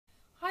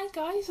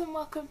guys, and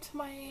welcome to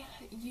my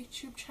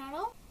YouTube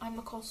channel. I'm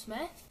Nicole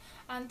Smith,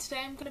 and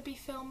today I'm going to be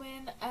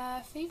filming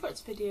a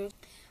favourites video.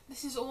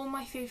 This is all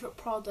my favourite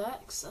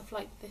products of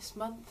like this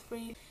month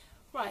really.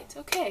 Right,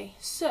 okay,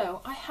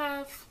 so I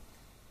have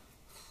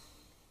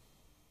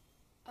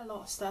a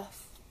lot of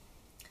stuff.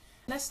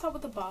 Let's start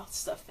with the bath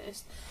stuff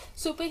first.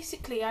 So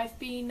basically I've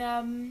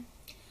been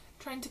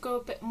trying to go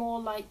a bit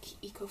more like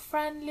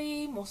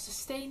eco-friendly, more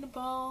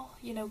sustainable,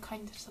 you know,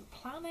 kind of some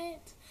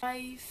planet.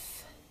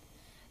 I've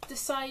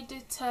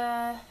decided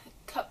to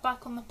cut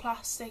back on the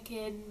plastic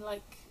in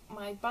like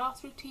my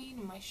bath routine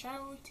and my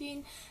shower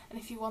routine, and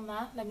if you want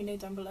that, let me know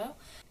down below.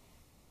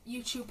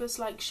 YouTubers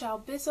like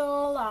Shell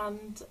Bizzle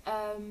and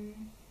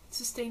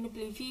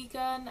Sustainably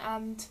Vegan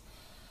and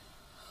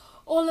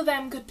all of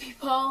them good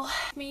people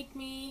made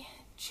me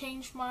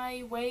change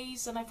my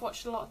ways, and I've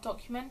watched a lot of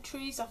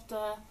documentaries after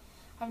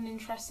having an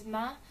interest in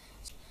that.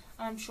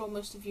 And I'm sure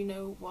most of you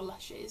know what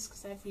Lush is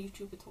because every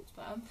YouTuber talks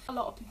about them. A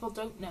lot of people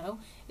don't know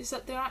is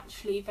that they're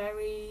actually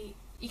very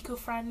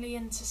eco-friendly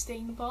and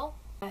sustainable.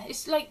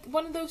 It's like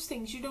one of those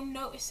things you don't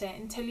notice it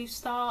until you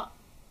start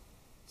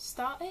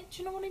it, do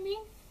you know what I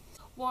mean?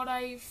 What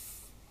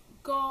I've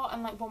got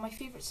and like what my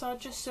favourites are,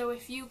 just so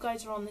if you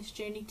guys are on this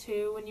journey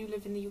too and you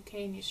live in the UK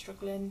and you're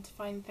struggling to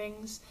find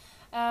things,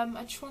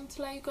 I just wanted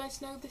to let you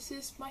guys know this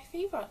is my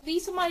favourite.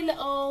 These are my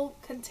little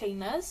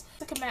containers.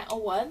 It's like a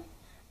metal one,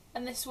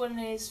 and this one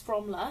is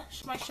from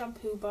Lush. My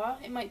shampoo bar,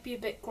 it might be a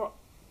bit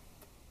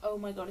oh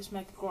my god, it's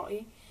mega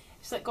grotty.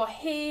 It's like got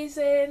hairs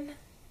in.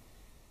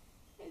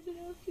 I don't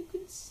know if you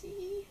can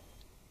see.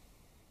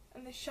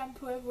 And there's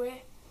shampoo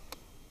everywhere.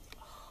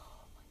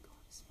 Oh my god,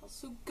 it smells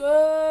so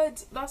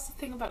good. That's the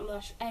thing about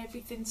Lush,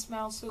 everything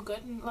smells so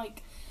good. And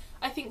like,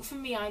 I think for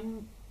me,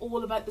 I'm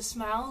all about the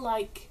smell.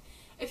 Like,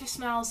 if it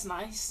smells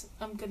nice,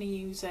 I'm gonna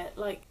use it.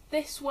 Like,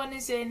 this one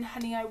is in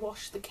Honey I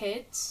Wash the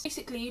Kids.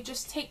 Basically, you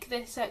just take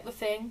this out the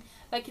thing,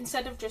 like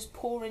instead of just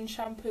pouring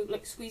shampoo,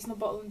 like squeezing the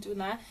bottle and doing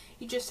that,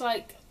 you just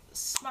like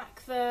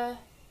smack the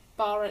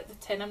bar out the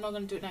tin. I'm not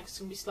gonna do it next, it's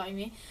gonna be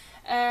slimy.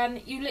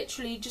 And you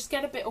literally just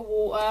get a bit of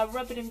water,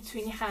 rub it in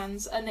between your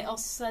hands, and it'll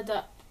sud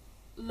up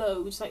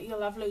loads, like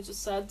you'll have loads of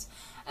suds,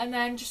 and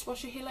then just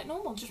wash your hair like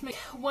normal. Just make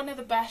one of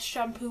the best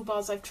shampoo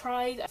bars I've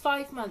tried.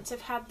 5 months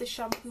I've had this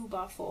shampoo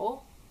bar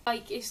for.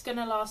 Like, it's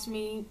gonna last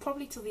me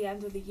probably till the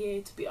end of the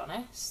year, to be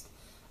honest.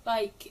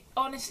 Like,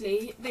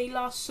 honestly, they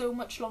last so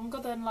much longer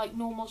than like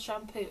normal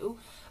shampoo,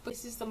 but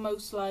this is the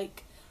most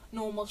like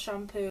normal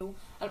shampoo,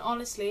 and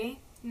honestly,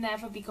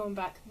 never be going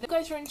back. If you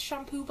guys are into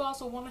shampoo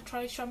bars or want to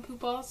try shampoo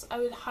bars, I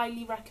would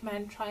highly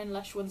recommend trying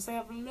Lush ones. They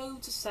have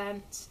loads of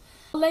scents.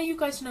 I'll let you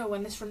guys know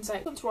when this runs out.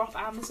 These ones were off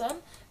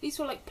Amazon. These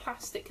were like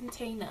plastic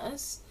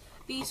containers.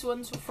 These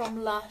ones were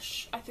from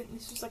Lush. I think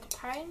this was like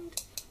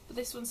 £1, but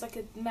this one's like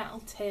a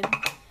metal tin,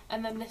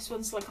 and then this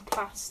one's like a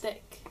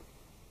plastic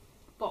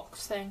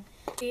box thing.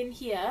 In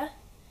here,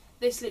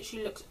 this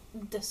literally looks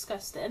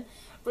disgusting,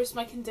 but it's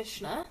my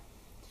conditioner.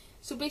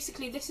 So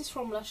basically this is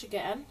from Lush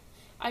again.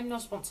 I'm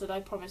not sponsored, I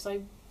promise,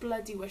 I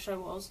bloody wish I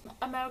was.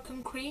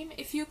 American cream,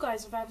 if you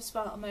guys have ever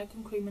smelled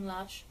American cream in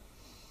Lush,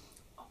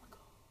 oh my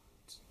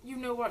god, you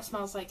know what it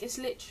smells like. It's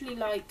literally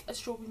like a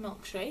strawberry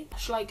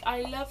milkshake. Like,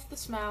 I love the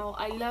smell,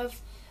 I love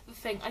the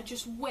thing. I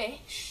just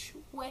wish,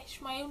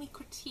 my only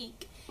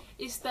critique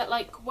is that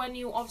like when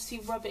you obviously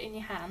rub it in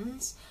your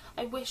hands,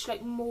 I wish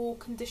like more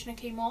conditioner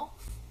came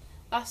off.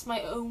 That's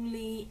my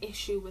only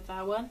issue with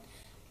that one.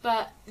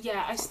 But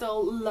yeah, I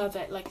still love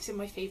it. Like, it's in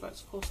my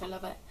favourites, of course I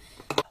love it.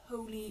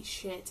 Holy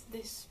shit,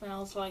 this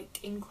smells like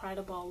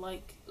incredible,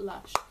 like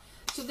Lush.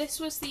 So this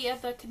was the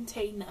other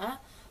container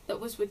that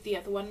was with the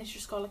other one. It's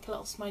just got like a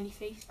little smiley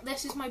face.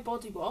 This is my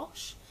body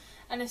wash,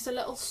 and it's a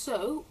little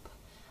soap,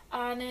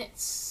 and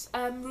it's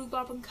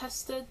rhubarb and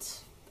custard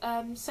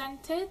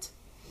scented.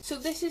 So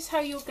this is how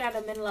you'll get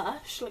them in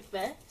Lush, like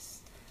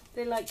this.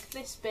 They're like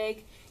this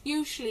big.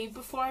 Usually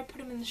before I put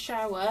them in the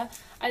shower,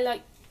 I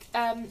like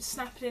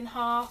snap it in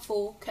half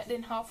or cut it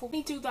in half. I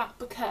only do that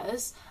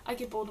because I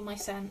get bored of my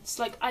scents.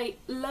 Like, I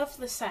love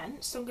the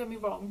scents, don't get me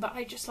wrong, but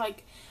I just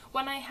like,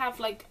 when I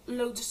have like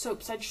loads of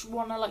soaps, I just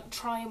want to like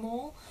try them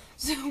all.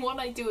 So what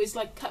I do is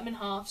like cut them in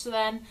half, so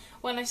then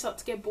when I start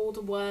to get bored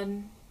of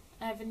one,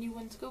 I have a new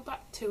one to go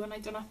back to, and I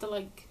don't have to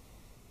like,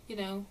 you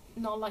know,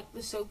 not like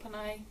the soap, and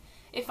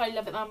if I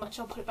love it that much,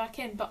 I'll put it back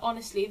in. But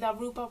honestly, that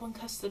rhubarb and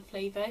custard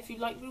flavour, if you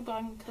like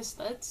rhubarb and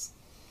custards,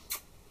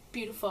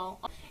 beautiful.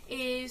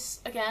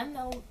 Is, again,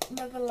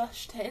 another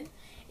Lush tin,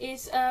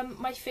 is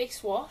my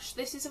face wash.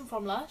 This isn't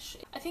from Lush.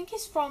 I think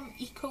it's from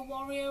Eco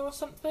Warrior or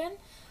something,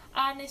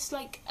 and it's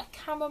like a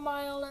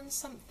chamomile and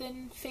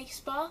something face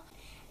bar.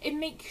 It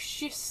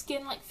makes your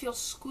skin like feel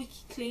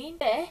squeaky clean.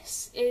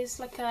 This is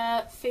like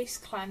a face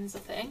cleanser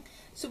thing.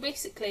 So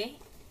basically,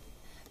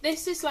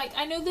 this is like,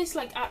 I know there's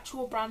like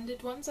actual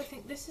branded ones. I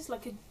think this is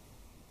like a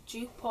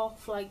dupe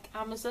off like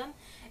Amazon.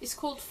 It's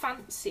called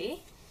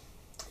Fancy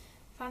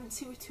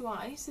with 2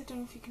 eyes. I don't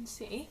know if you can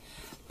see,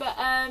 but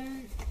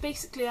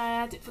basically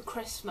I had it for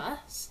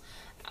Christmas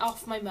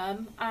off my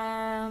mum,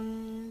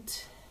 and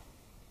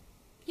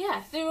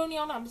yeah, they're only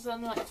on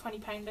Amazon, like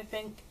 £20 I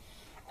think.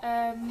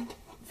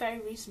 Very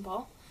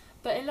reasonable.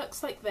 But it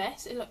looks like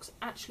this. It looks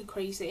actually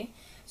crazy.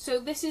 So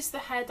this is the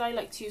head I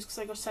like to use because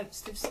I got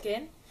sensitive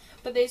skin.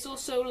 But there's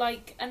also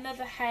like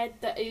another head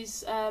that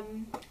is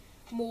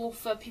more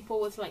for people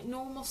with like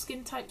normal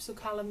skin types, so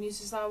CALLUM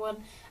uses that one.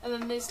 And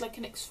then there's like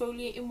an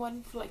exfoliating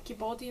one for like your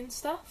body and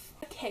stuff.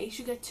 Okay,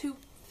 so you get 2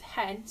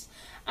 heads,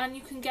 and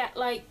you can get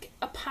like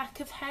a pack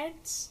of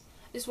heads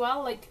as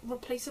well, like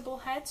replaceable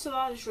heads, so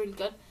that is really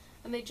good.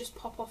 And they just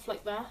pop off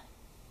like that.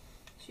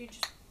 So you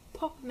just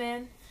pop them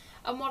in.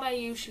 And what I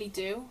usually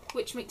do,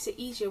 which makes it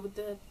easier with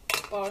the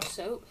bar of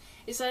soap,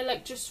 is I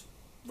like just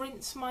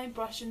rinse my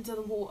brush into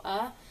the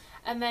water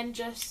and then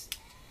just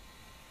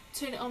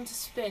turn it on to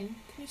spin.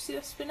 Can you see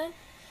that spinning?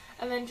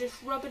 And then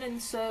just rub it in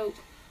soap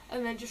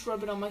and then just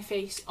rub it on my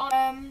face.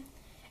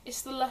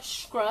 It's the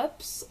Lush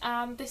Scrubs,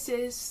 and this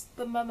is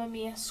the Mamma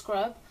Mia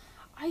scrub.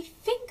 I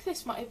think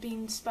this might have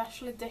been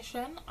special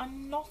edition.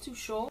 I'm not too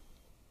sure.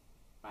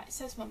 Right, it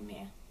says Mamma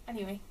Mia.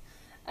 Anyway.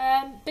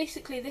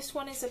 Basically this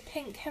one is a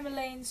pink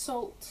Himalayan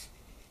salt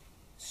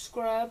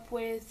scrub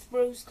with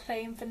rose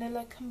clay and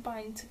vanilla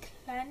combined to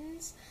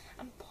cleanse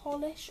and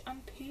polish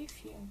and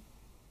perfume.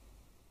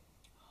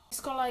 It's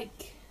got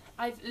like,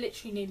 I've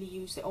literally nearly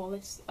used it all,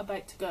 it's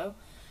about to go.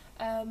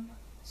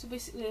 So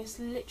basically it's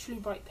literally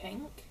bright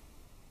pink,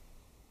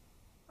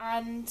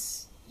 and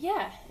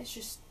yeah, it's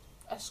just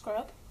a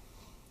scrub,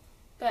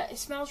 but it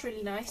smells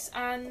really nice.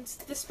 And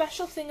the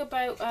special thing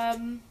about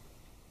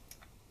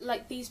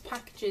like these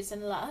packages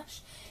in Lush,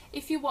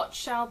 if you watch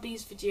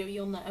Shelby's video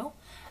you'll know,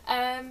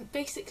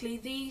 basically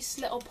these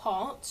little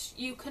pots,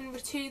 you can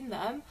return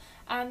them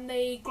and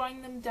they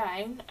grind them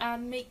down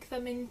and make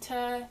them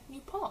into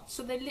new pots.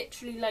 So they're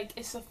literally like,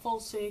 it's a full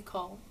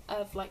circle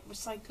of like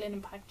recycling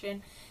and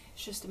packaging.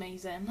 It's just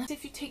amazing.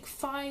 If you take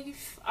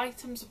 5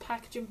 items of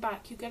packaging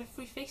back, you get a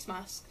free face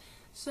mask.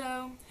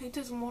 So who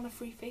doesn't want a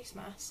free face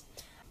mask?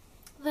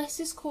 This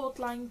is called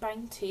Lime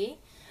Bounty,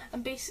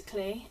 and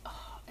basically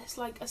it's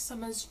like a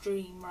summer's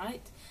dream,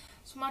 right?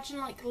 So imagine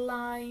like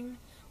lime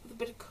with a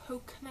bit of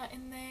coconut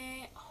in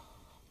there. Oh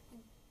my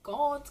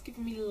god, it's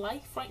giving me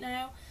life right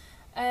now.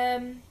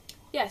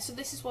 Yeah, so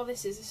this is what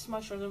this is. This is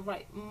moisturiser,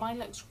 right? Mine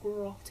looks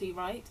grotty,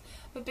 right?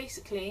 But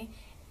basically,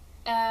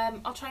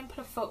 I'll try and put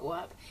a photo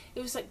up.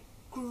 It was like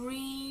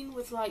green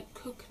with like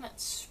coconut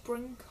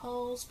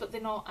sprinkles, but they're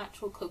not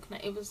actual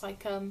coconut. It was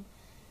like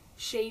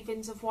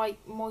shavings of white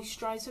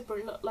moisturiser, but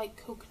it looked like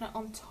coconut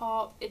on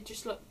top. It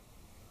just looked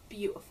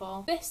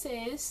beautiful. This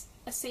is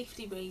a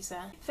safety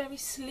razor. Very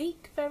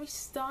sleek, very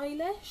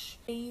stylish.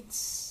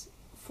 Blades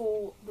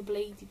for the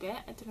bladey bit.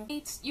 I don't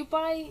know. You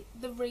buy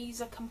the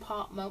razor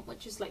compartment,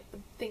 which is like the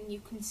thing you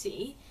can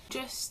see.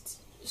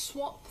 Just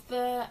swap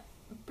the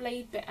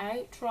blade bit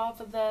out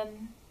rather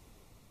than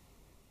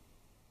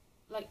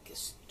like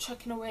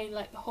chucking away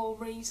like the whole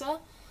razor.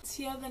 It's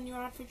here than your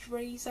average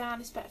razor,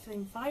 and it's better for the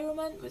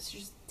environment, which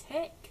is a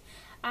tick.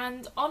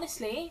 And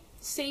honestly,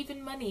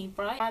 saving money,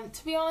 right? And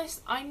to be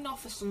honest, I'm not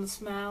fussed on the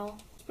smell.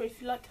 But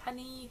if you like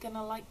honey, you're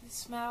gonna like the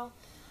smell.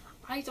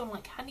 I don't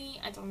like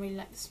honey, I don't really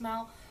like the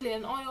smell.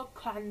 An oil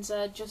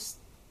cleanser, just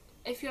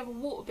if you have a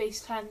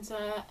water-based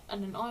cleanser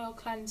and an oil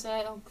cleanser,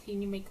 it'll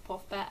clean your makeup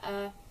off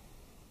better.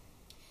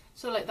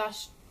 So like that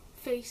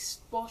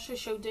face wash I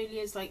showed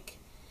earlier is like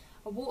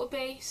a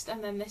water-based,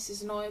 and then this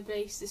is an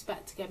oil-based. It's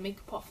better to get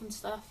makeup off and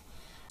stuff.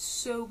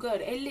 So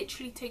good. It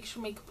literally takes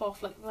your makeup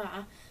off like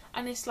that.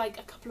 And it's like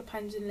a couple of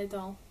pounds in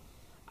Lidl.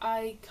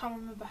 I can't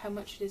remember how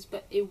much it is,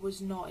 but it was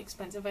not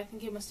expensive. I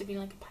think it must have been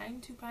like £1,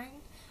 £2. I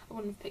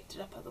wouldn't have picked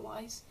it up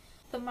otherwise.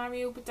 The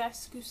Mario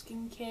Badescu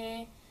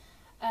skincare,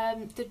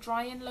 the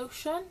drying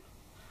lotion.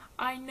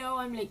 I know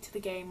I'm late to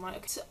the game,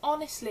 right? So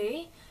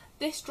honestly,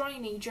 this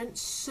drying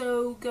agent's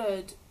so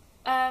good.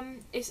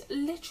 It's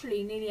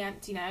literally nearly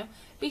empty now.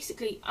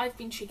 Basically, I've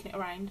been shaking it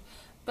around,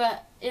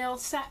 but it'll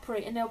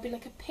separate and there'll be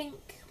like a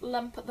pink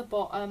lump at the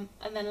bottom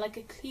and then like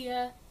a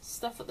clear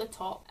stuff at the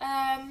top.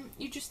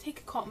 You just take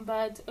a cotton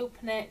bud,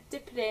 open it,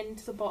 dip it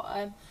into the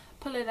bottom,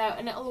 pull it out,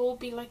 and it'll all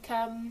be like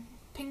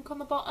pink on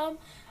the bottom,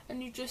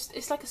 and you just,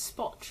 it's like a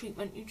spot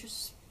treatment. You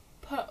just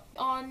put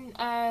on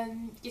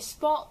your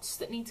spots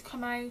that need to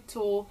come out,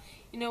 or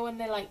you know when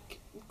they're like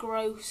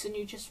gross and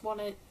you just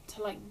want it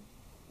to like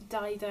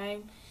die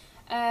down.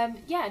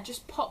 Yeah,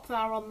 just pop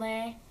that on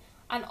there,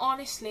 and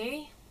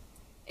honestly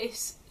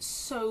it's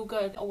so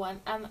good.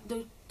 And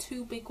the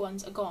 2 big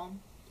ones are gone.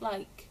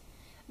 Like,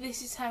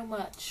 this is how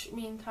much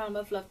me and Callum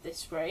have loved this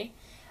spray.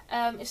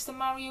 It's the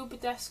Mario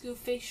Badescu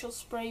facial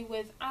spray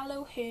with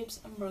aloe, herbs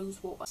and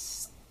rose water.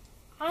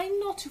 I'm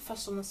not too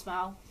fussed on the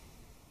smell.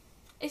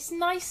 It's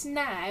nice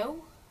now,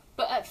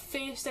 but at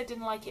first I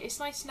didn't like it. It's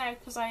nice now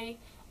because I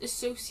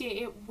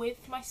associate it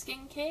with my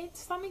skincare.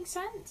 Does that make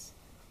sense?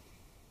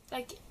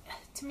 Like,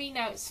 to me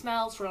now it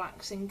smells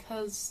relaxing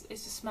because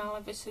it's a smell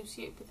I've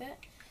associated with it.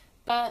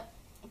 But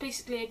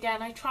basically,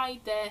 again, I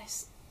tried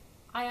this.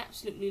 I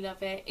absolutely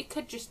love it. It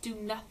could just do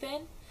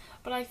nothing,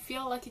 but I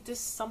feel like it does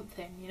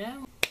something, you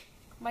know?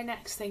 My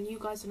next thing, you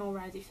guys are not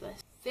ready for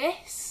this.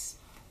 This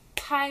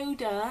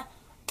powder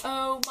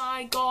Oh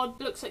my god,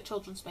 it looks like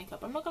children's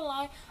makeup. I'm not gonna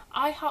lie,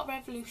 I Heart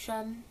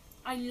Revolution,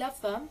 I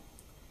love them.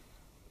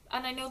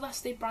 And I know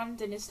that's their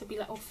branding, is to be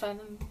like all fun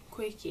and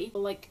quirky for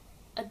like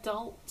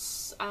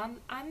adults and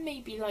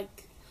maybe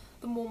like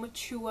the more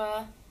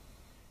mature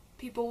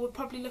people would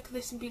probably look at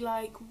this and be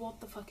like, what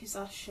the fuck is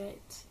that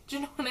shit? Do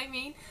you know what I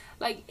mean?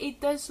 Like, it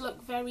does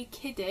look very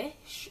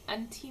kiddish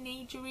and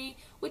teenagery,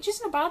 which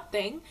isn't a bad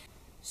thing.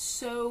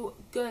 So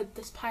good,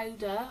 this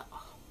powder.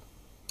 Oh,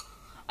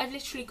 I've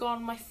literally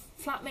gone my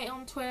flatmate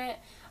onto it,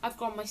 I've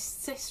gone my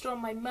sister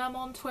and my mum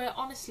onto it.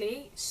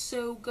 Honestly,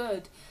 so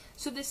good.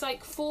 So there's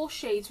like 4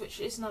 shades,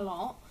 which isn't a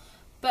lot,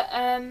 but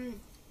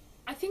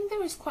I think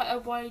there is quite a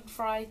wide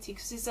variety,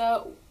 because there's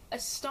a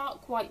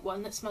stark white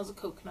one that smells of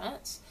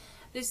coconuts.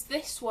 There's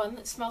this one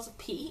that smells of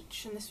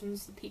peach, and this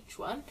one's the peach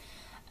one.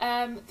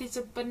 There's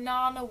a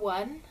banana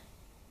one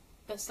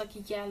that's like a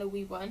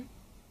yellowy one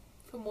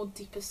for more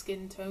deeper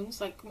skin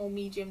tones, like more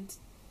medium to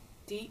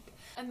deep.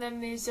 And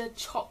then there's a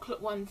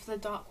chocolate one for the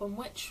dark one,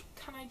 which,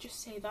 can I just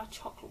say, that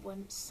chocolate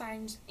one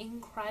sounds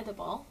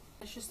incredible.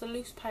 It's just a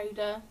loose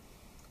powder,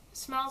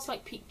 smells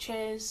like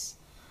peaches,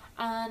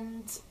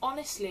 and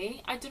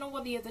honestly, I don't know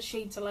what the other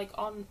shades are like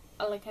on,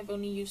 like I've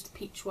only used the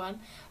peach one,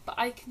 but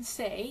I can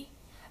say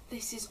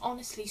this is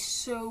honestly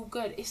so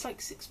good. It's like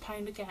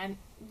 £6 again,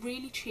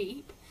 really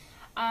cheap,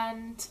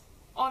 and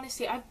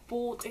honestly, I've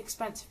bought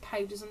expensive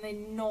powders and they're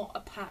not a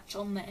patch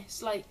on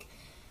this. Like,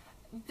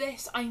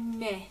 this I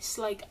miss.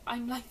 Like,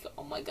 I'm like,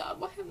 oh my god,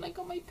 why haven't I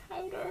got my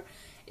powder?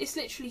 It's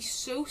literally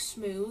so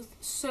smooth,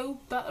 so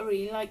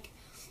buttery, like,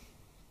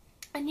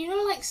 and you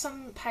know, like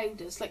some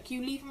powders, like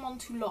you leave them on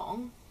too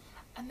long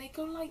and they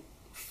go like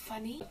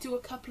funny. Do a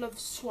couple of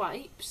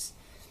swipes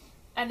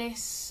and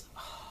it's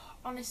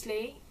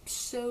honestly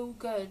so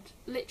good.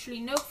 Literally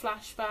no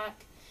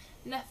flashback,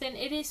 nothing.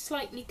 It is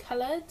slightly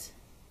coloured,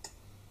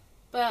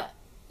 but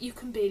you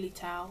can barely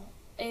tell.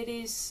 It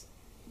is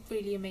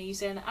really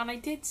amazing. And I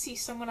did see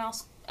someone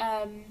else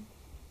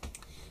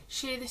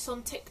share this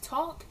on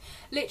TikTok.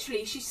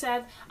 Literally, she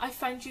said, I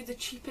found you the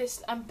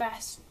cheapest and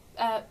best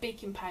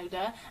baking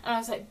powder, and I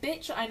was like,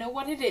 bitch, I know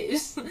what it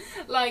is.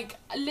 Like,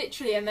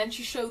 literally. And then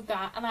she showed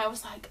that and I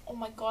was like, oh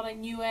my god, I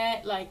knew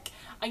it. Like,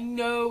 I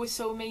know it's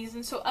so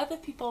amazing. So other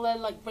people are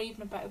like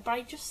raving about it, but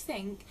I just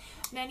think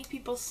many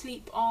people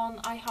sleep on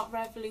I Heart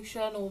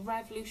Revolution, or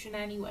Revolution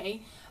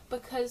anyway,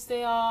 because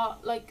they are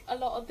like, a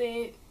lot of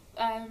their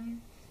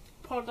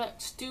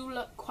products do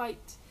look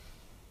quite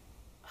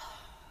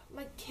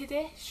like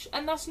kiddish,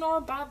 and that's not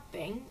a bad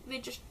thing. They're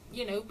just,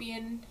 you know,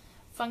 being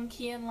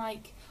funky and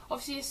like,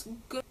 obviously it's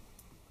good,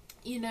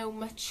 you know,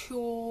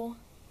 mature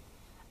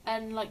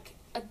and like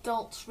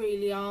adults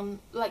really aren't,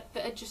 like,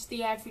 that are just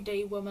the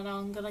everyday woman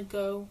aren't gonna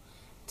go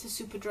to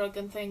Superdrug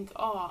and think,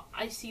 oh,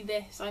 I see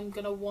this, I'm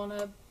gonna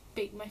wanna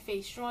bake my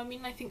face. You know what I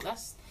mean? I think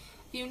that's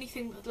the only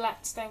thing that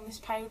lets down this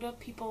powder.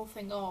 People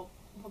think, oh,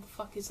 what the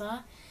fuck is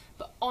that?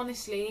 But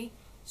honestly,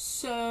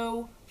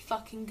 so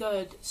fucking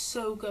good,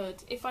 so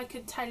good. If I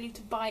could tell you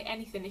to buy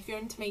anything, if you're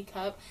into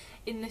makeup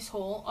in this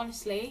haul,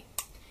 honestly,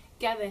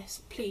 get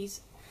this,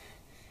 please.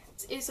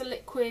 It is a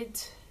liquid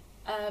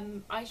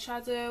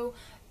eyeshadow.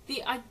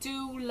 I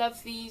do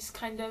love these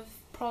kind of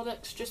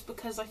products just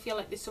because I feel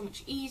like they're so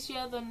much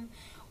easier than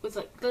with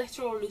like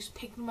glitter or loose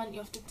pigment.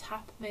 You have to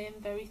tap them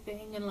in, very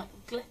thin, and like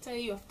glitter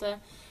you have to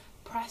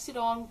press it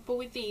on. But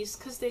with these,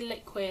 because they're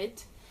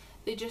liquid,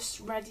 they're just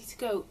ready to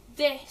go.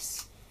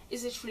 This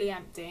is literally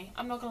empty.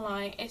 I'm not gonna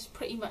lie, it's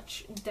pretty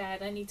much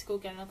dead. I need to go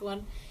get another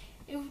one.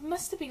 It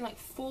must have been like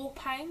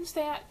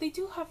 £4. They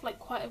do have like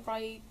quite a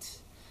wide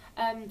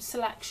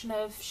selection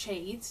of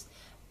shades,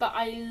 but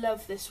I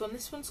love this one.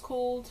 This one's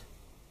called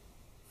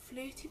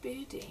Flirty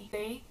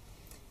Birdie.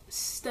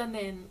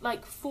 Stunning.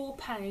 Like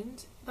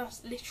 £4,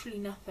 that's literally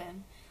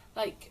nothing.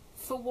 Like,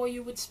 for what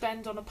you would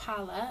spend on a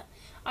palette,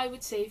 I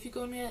would say if you're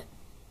going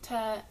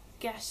to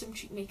get some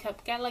cheap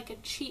makeup, get like a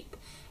cheap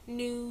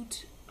nude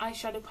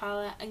eyeshadow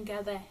palette and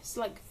get this.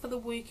 Like, for the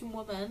working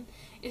woman,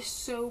 it's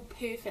so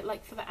perfect.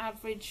 Like, for the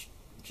average,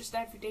 just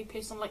everyday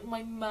person, like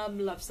my mum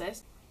loves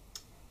this.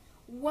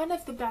 One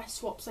of the best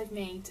swaps I've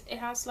made. It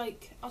has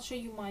like, I'll show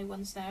you my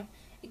ones now.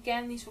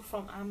 Again, these were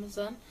from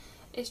Amazon.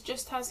 It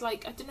just has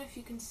like, I don't know if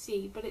you can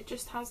see, but it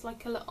just has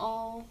like a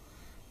little,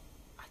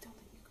 I don't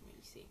think you can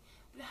really see,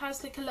 but it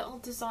has like a little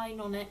design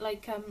on it,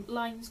 like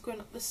lines going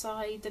up the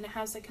side, and it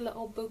has like a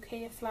little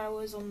bouquet of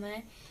flowers on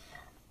there.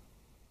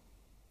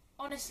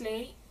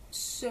 Honestly,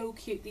 so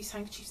cute, these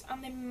handkerchiefs,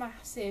 and they're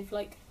massive.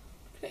 Like,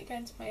 put it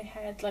against my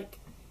head, like,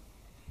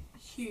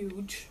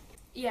 huge.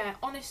 Yeah,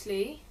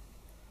 honestly,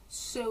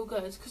 so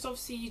good, because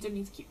obviously you don't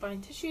need to keep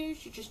buying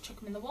tissues, you just chuck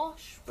them in the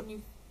wash when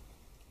you've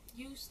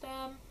used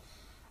them.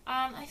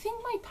 And I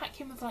think my pack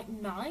came with like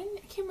 9,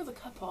 it came with a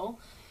couple.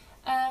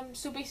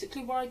 So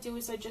basically what I do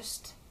is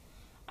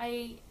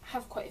I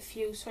have quite a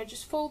few, so I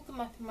just fold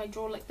them up in my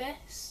drawer like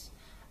this,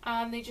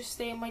 and they just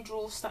stay in my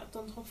drawer stacked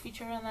on top of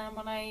each other, and then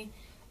when I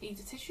need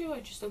a tissue,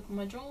 I just open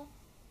my drawer,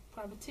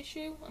 grab a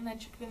tissue, and then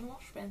chuck it in the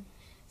wash bin.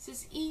 It's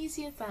as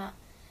easy as that.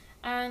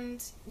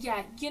 And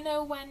yeah, you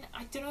know when,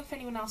 I don't know if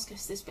anyone else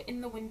gets this, but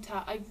in the winter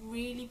I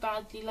really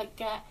badly like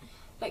get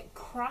like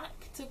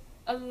cracked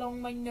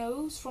along my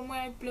nose from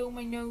where I blow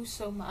my nose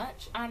so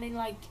much, and in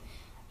like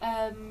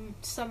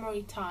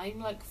summery time,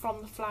 like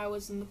from the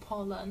flowers and the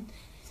pollen,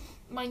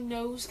 my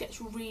nose gets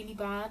really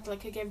bad,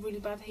 like I get really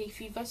bad hay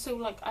fever, so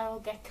like I'll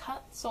get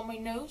cuts on my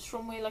nose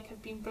from where like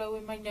I've been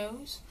blowing my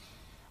nose.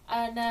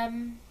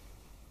 And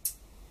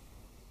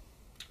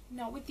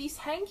not with these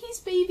hankies,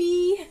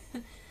 baby.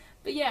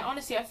 But yeah,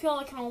 honestly, I feel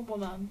like an old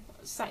woman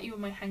sat you with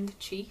my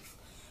handkerchief.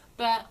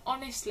 But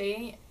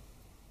honestly,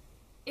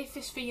 if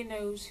it's for your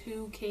nose,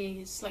 who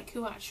cares? Like,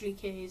 who actually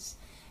cares?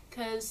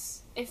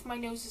 Because if my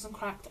nose isn't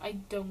cracked, I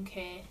don't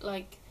care.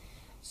 Like,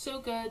 so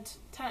good,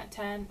 10 out of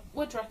 10,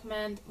 would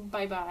recommend,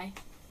 bye bye.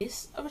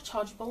 It's a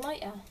rechargeable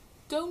lighter.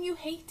 Don't you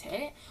hate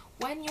it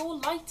when your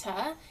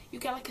lighter, you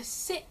get like a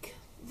sick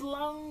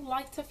long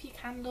lighter for your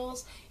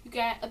candles, you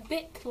get a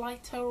Bic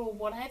lighter or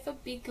whatever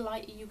big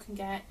lighter you can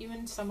get, you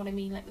understand what I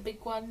mean, like the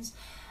big ones,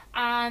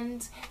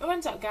 and it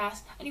runs out of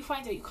gas and you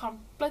find out you can't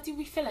bloody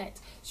refill it,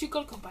 so you've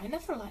got to go buy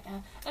another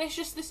lighter, and it's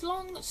just this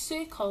long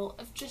circle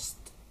of just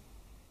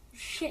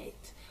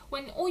shit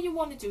when all you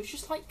want to do is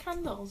just light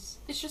candles.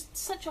 It's just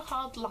such a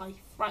hard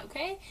life, right?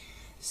 Okay,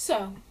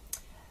 so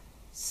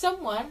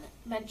someone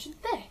mentioned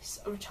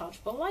this, a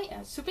rechargeable lighter.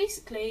 So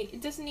basically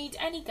it doesn't need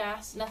any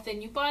gas,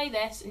 nothing. You buy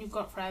this and you've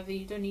got it forever.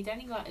 You don't need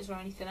any lighters or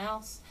anything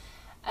else.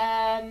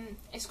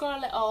 It's got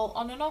a little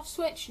on and off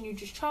switch and you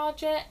just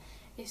charge it.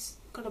 It's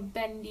got a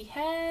bendy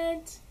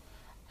head,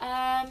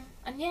 and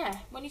yeah,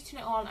 when you turn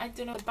it on, I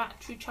don't know, the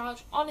battery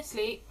charge,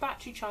 honestly,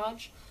 battery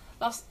charge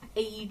lasts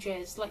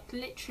ages, like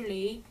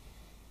literally,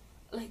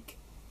 like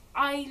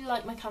I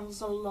like my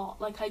candles a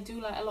lot, like I do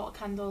like a lot of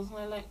candles and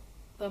I like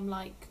them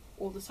like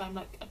all the time,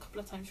 like a couple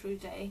of times through a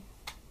day,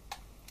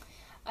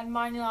 and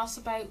mine lasts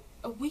about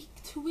a week,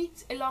 2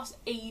 weeks. It lasts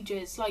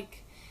ages.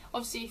 Like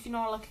obviously if you're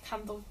not like a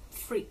candle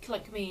freak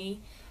like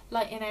me,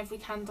 lighting every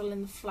candle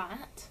in the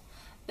flat,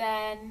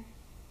 then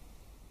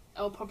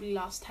it'll probably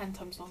last 10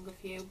 times longer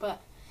for you.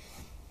 But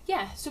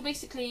yeah, so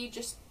basically you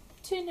just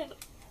turn it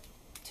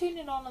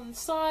on the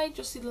side,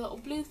 you'll see the little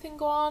blue thing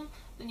go on,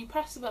 then you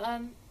press the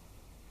button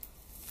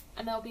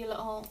and there'll be a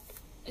little,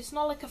 it's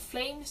not like a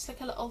flame, it's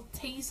like a little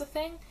taser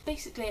thing.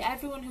 Basically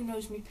everyone who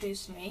knows me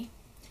personally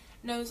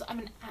knows I'm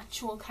an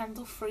actual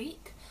candle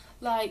freak.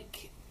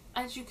 Like,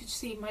 as you could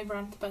see my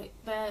rant about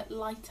the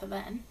lighter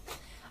then,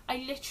 I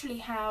literally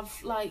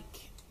have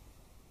like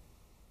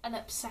an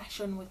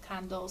obsession with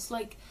candles.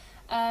 Like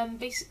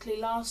basically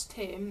last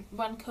term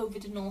when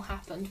COVID and all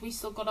happened, we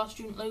still got our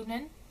student loan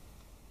in,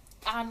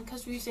 and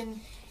because we was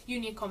in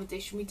uni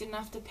accommodation we didn't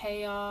have to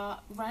pay our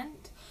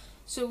rent,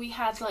 so we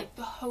had like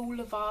the whole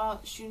of our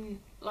student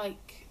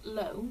like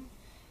loan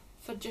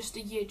for just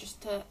a year,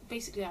 just to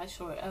basically, I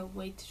saw it a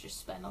way to just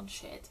spend on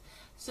shit,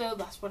 so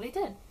that's what I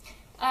did.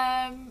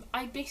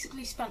 I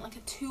basically spent like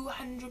a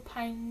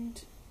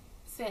 £200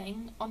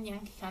 thing on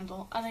Yankee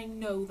Candle, and I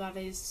know that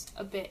is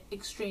a bit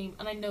extreme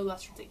and I know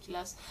that's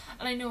ridiculous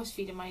and I know it's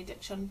feeding my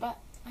addiction, but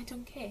I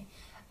don't care.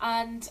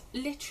 And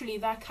literally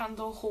that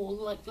candle haul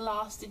like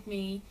lasted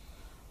me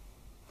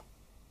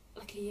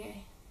like a year,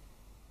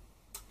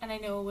 and I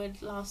know it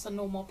would last a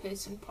normal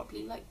person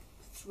probably like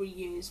 3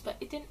 years, but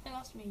it didn't, it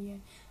lasted me a year,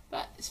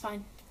 but it's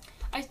fine.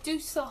 I do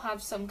still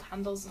have some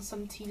candles and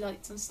some tea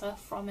lights and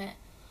stuff from it,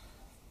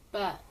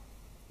 but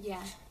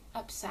yeah,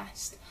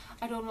 obsessed.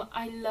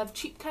 I love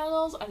cheap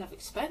candles, I love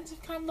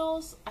expensive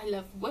candles, I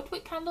love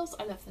woodwick candles,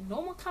 I love the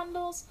normal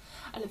candles,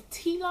 I love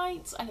tea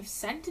lights, I love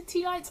scented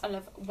tea lights, I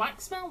love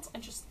wax melts, I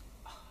just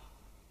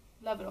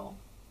love it all.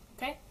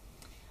 Okay,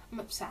 I'm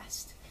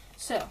obsessed.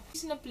 So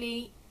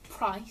reasonably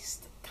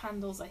priced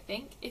candles, I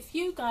think. If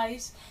you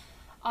guys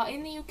are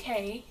in the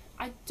UK,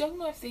 I don't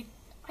know if they,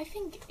 I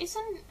think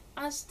isn't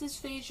Asda's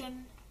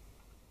version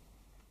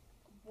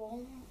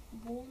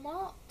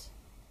Walmart?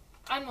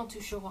 I'm not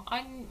too sure,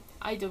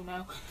 I don't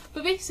know,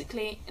 but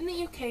basically in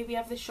the UK we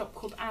have this shop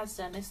called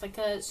Asda, and it's like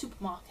a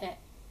supermarket,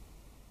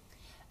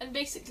 and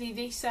basically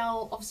they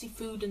sell obviously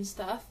food and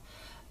stuff,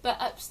 but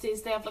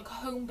upstairs they have like a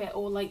home bit,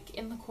 or like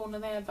in the corner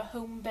they have a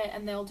home bit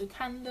and they'll do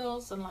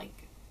candles and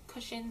like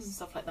cushions and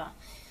stuff like that.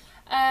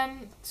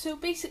 So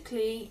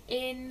basically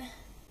in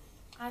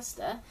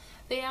Asda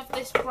they have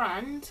this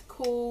brand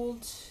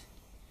called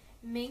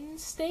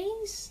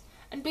Mainstays,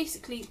 and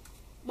basically,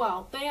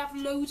 well, they have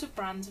loads of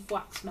brands of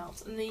wax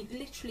melts and they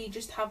literally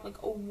just have like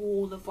a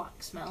wall of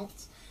wax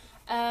melts.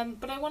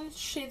 But I wanted to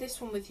share this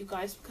one with you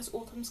guys because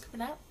autumn's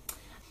coming up.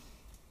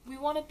 We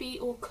want to be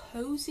all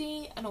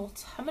cozy and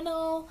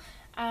autumnal,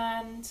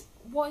 and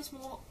what is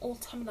more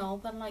autumnal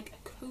than like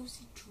a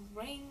cozy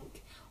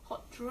drink,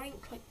 hot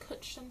drink, like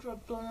cuddled under a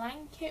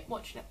blanket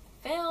watching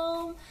a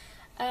film,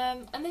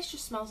 and this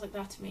just smells like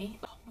that to me.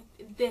 Oh,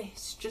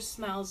 this just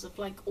smells of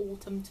like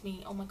autumn to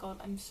me. Oh my god,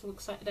 I'm so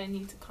excited, I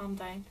need to calm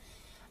down.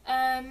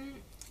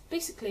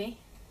 Basically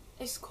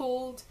it's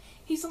called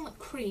Hazelnut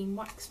Cream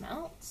Wax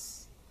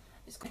Melts.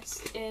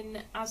 It's in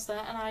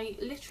Asda, and I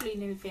literally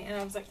knew it, and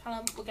I was like,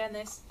 CALLUM, we're getting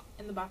this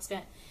in the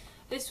basket.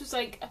 This was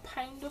like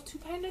 £1 or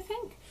 £2 I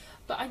think,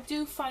 but I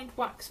do find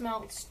wax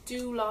melts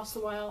do last a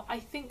while. I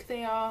think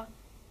they are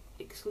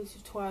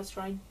exclusive to Asda,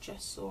 I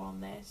just saw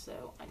on there,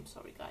 so I'm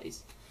sorry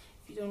guys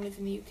if you don't live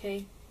in the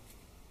UK.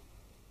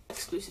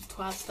 Exclusive to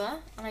Asda,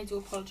 and I do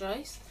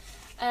apologise.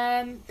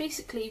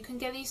 Basically you can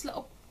get these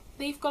little,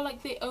 they've got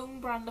like their own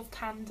brand of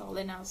candle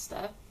in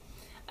Asda,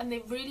 and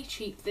they're really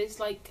cheap. There's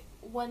like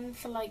one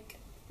for like,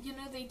 you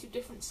know, they do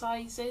different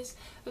sizes,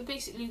 but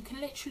basically you can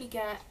literally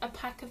get a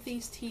pack of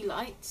these tea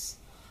lights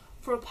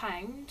for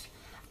 £1,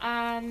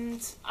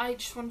 and I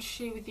just want to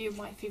share with you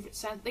my favourite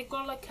scent. They've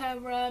got like a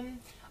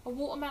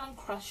watermelon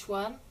crush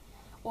one,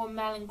 or a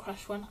melon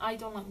crush one. I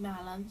don't like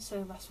melon,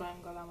 so that's why I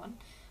haven't got that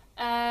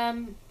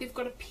one. They've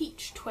got a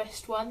peach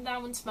twist one.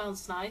 That one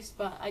smells nice,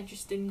 but I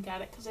just didn't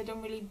get it because I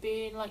don't really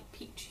burn like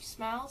peachy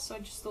smell, so I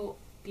just thought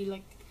it'd be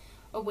like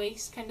a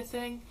waste kind of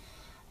thing.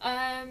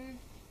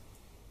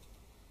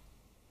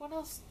 What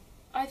else?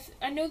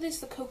 I know there's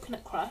the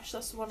coconut crush,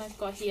 that's the one I've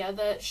got here.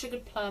 The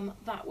sugared plum,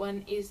 that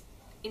one is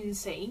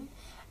insane.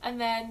 And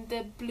then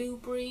the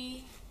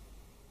blueberry,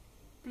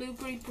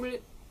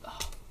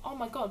 oh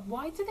my god,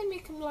 why do they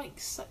make them like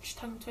such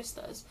tongue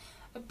twisters?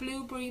 A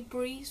blueberry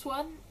breeze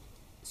one,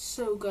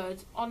 so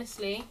good.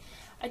 Honestly,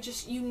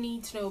 you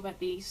need to know about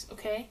these,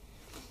 okay?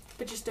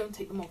 But just don't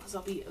take them all because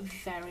I'll be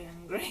very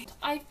angry.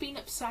 I've been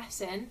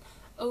obsessing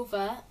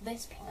over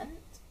this plant.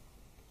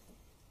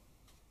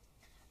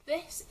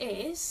 This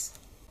is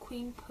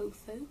Queen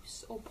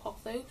Pothos, or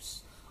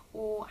Pothos,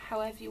 or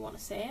however you want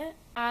to say it.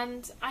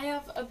 And I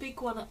have a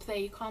big one up there,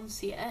 you can't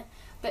see it,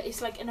 but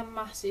it's like in a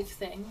massive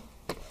thing.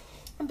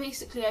 And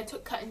basically I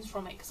took cuttings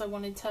from it because I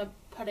wanted to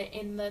put it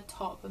in the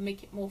top and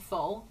make it more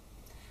full.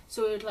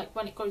 So it would, like,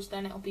 when it grows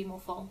down it'll be more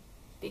full,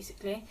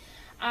 basically.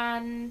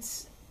 And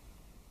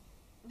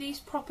these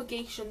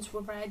propagations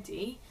were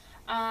ready,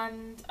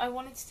 and I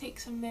wanted to take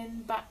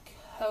something back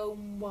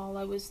home while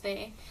I was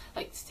there,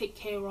 like to take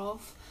care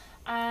of.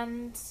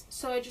 And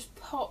so I just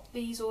popped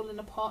these all in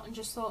a pot and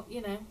just thought,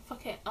 you know,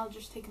 fuck it, I'll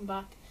just take them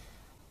back.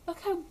 Look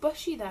how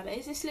bushy that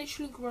is. It's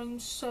literally grown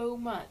so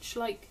much.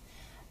 Like,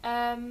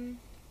 it's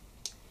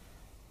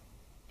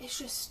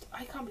just,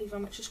 I can't believe how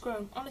much it's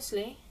grown.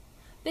 Honestly,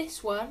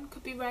 this one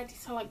could be ready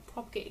to like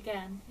propagate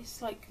again.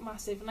 It's like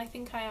massive, and I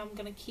think I am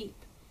gonna keep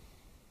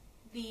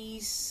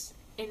these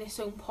in its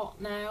own pot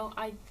now.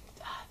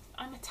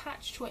 I'm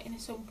attached to it in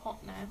its own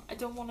pot now. I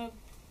don't want to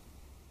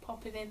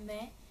pop it in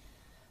there.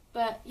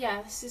 But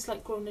yeah, this is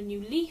like grown a new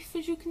leaf,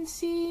 as you can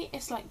see.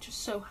 It's like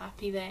just so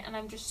happy there, and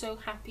I'm just so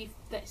happy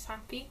that it's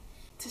happy.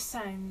 To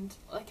sound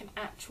like an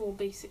actual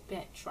basic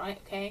bitch, right?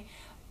 Okay,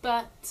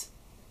 but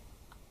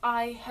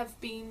I have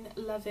been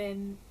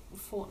loving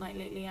Fortnite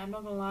lately. I'm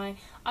not gonna lie,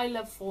 I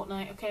love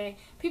Fortnite. Okay,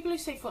 people who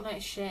say Fortnite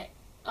is shit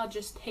are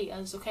just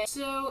haters. Okay,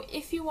 so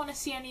if you want to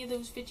see any of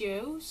those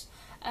videos,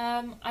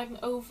 I'm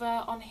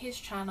over on his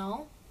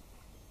channel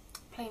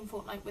playing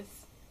Fortnite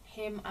with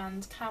him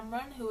and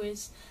Cameron, who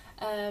is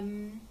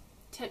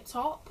Tip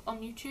Top on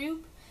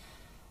YouTube.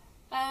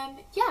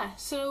 Yeah,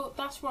 so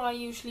that's what I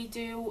usually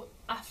do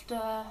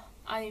after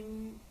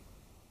I'm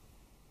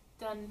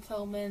done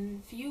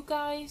filming for you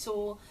guys,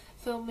 or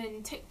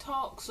filming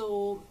TikToks,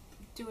 or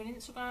doing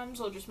Instagrams,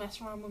 or just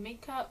messing around with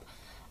makeup.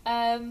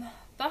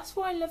 That's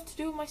what I love to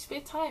do in my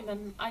spare time,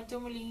 and I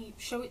don't really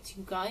show it to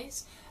you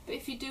guys. But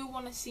if you do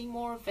want to see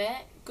more of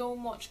it, go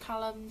and watch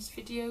Callum's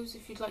videos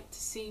if you'd like to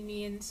see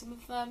me in some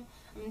of them.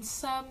 I mean,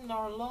 some,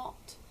 not a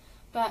lot,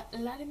 but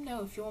let him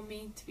know if you want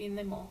me to be in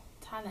them more.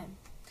 Tell him,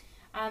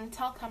 and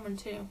tell Cameron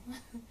too.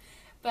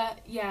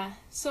 But yeah,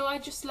 so I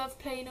just love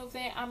playing over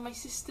there, and my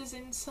sister's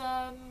in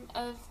some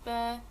of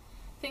the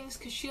things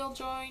because she'll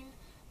join.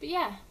 But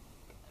yeah,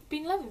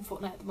 been loving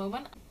Fortnite at the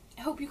moment.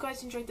 I hope you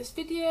guys enjoyed this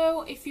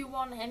video. If you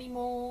want any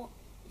more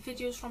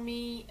videos from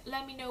me,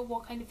 let me know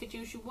what kind of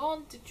videos you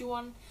want. Did you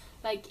want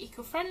like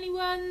eco-friendly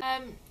one?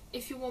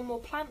 If you want more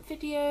plant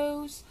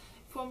videos,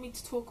 if you want me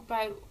to talk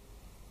about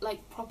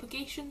like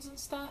propagations and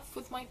stuff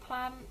with my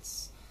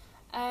plants,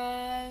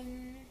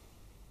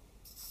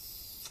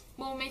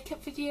 more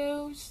makeup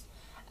videos.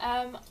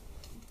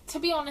 To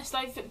be honest,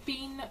 I've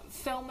been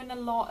filming a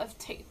lot of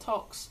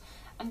TikToks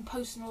and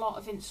posting a lot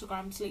of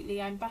Instagrams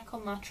lately. I'm back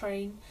on that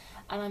train,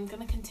 and I'm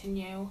gonna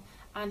continue.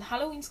 And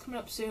Halloween's coming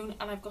up soon,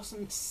 and I've got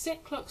some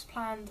sick looks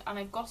planned, and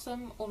I've got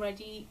some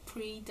already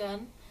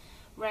pre-done,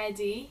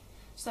 ready,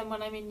 so then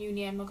when I'm in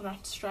uni I'm not gonna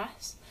have to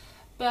stress.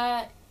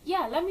 But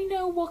yeah, let me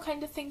know what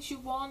kind of things you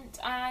want,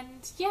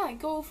 and yeah,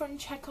 go over and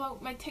check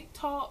out my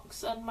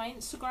TikToks and my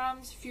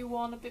Instagrams if you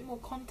want a bit more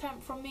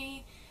content from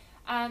me.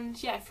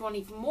 And yeah, if you want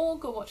even more,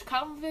 go watch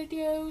CALLUM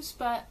videos.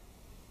 But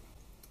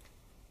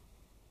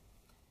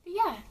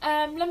yeah,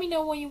 let me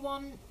know what you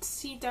want to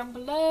see down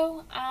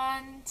below,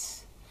 and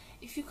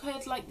if you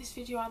could like this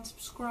video and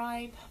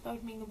subscribe, that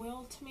would mean the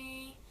world to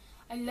me.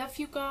 I love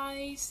you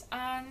guys,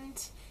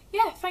 and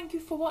yeah, thank you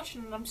for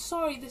watching. And I'm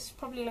sorry this is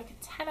probably like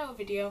a 10-hour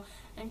video.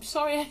 I'm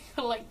sorry I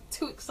got like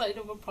too excited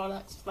over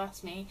products.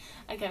 That's me,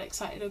 I get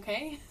excited,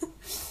 okay?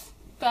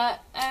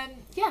 But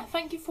yeah,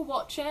 thank you for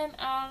watching, and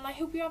I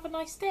hope you have a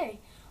nice day.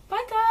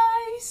 Bye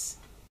guys!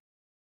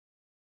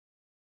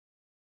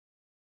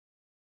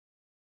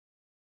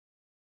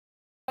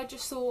 I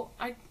just thought,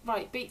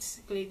 right,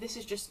 basically this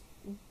is just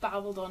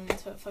babbled on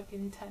into a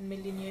fucking 10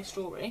 million year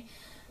story.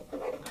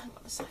 Hang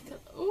on a second.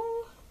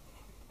 Ooh.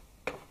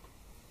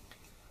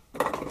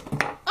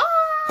 Ah!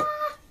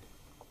 Oh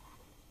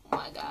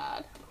my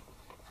god.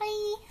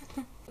 Hi.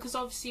 Because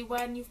obviously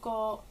when you've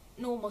got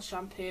normal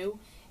shampoo,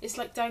 it's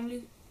like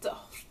dilute.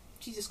 Oh,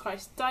 Jesus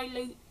Christ.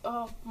 Dilute.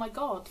 Oh my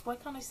god. Why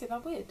can't I say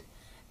that word?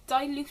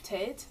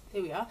 Diluted.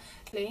 There we are.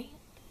 Can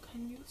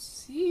you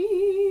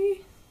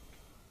see?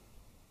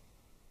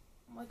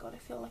 Oh my god, I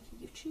feel like a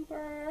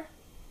YouTuber.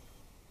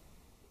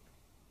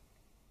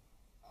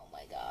 Oh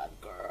my god,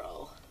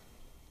 girl.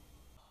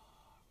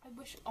 I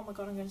wish. Oh my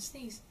god, I'm gonna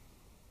sneeze.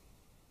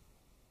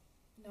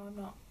 No, I'm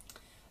not.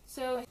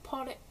 So,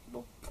 pop it.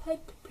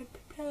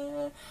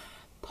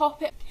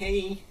 Pop it.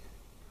 Hey.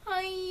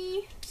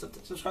 Hi.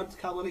 Subscribe to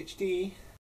CALLUM HD.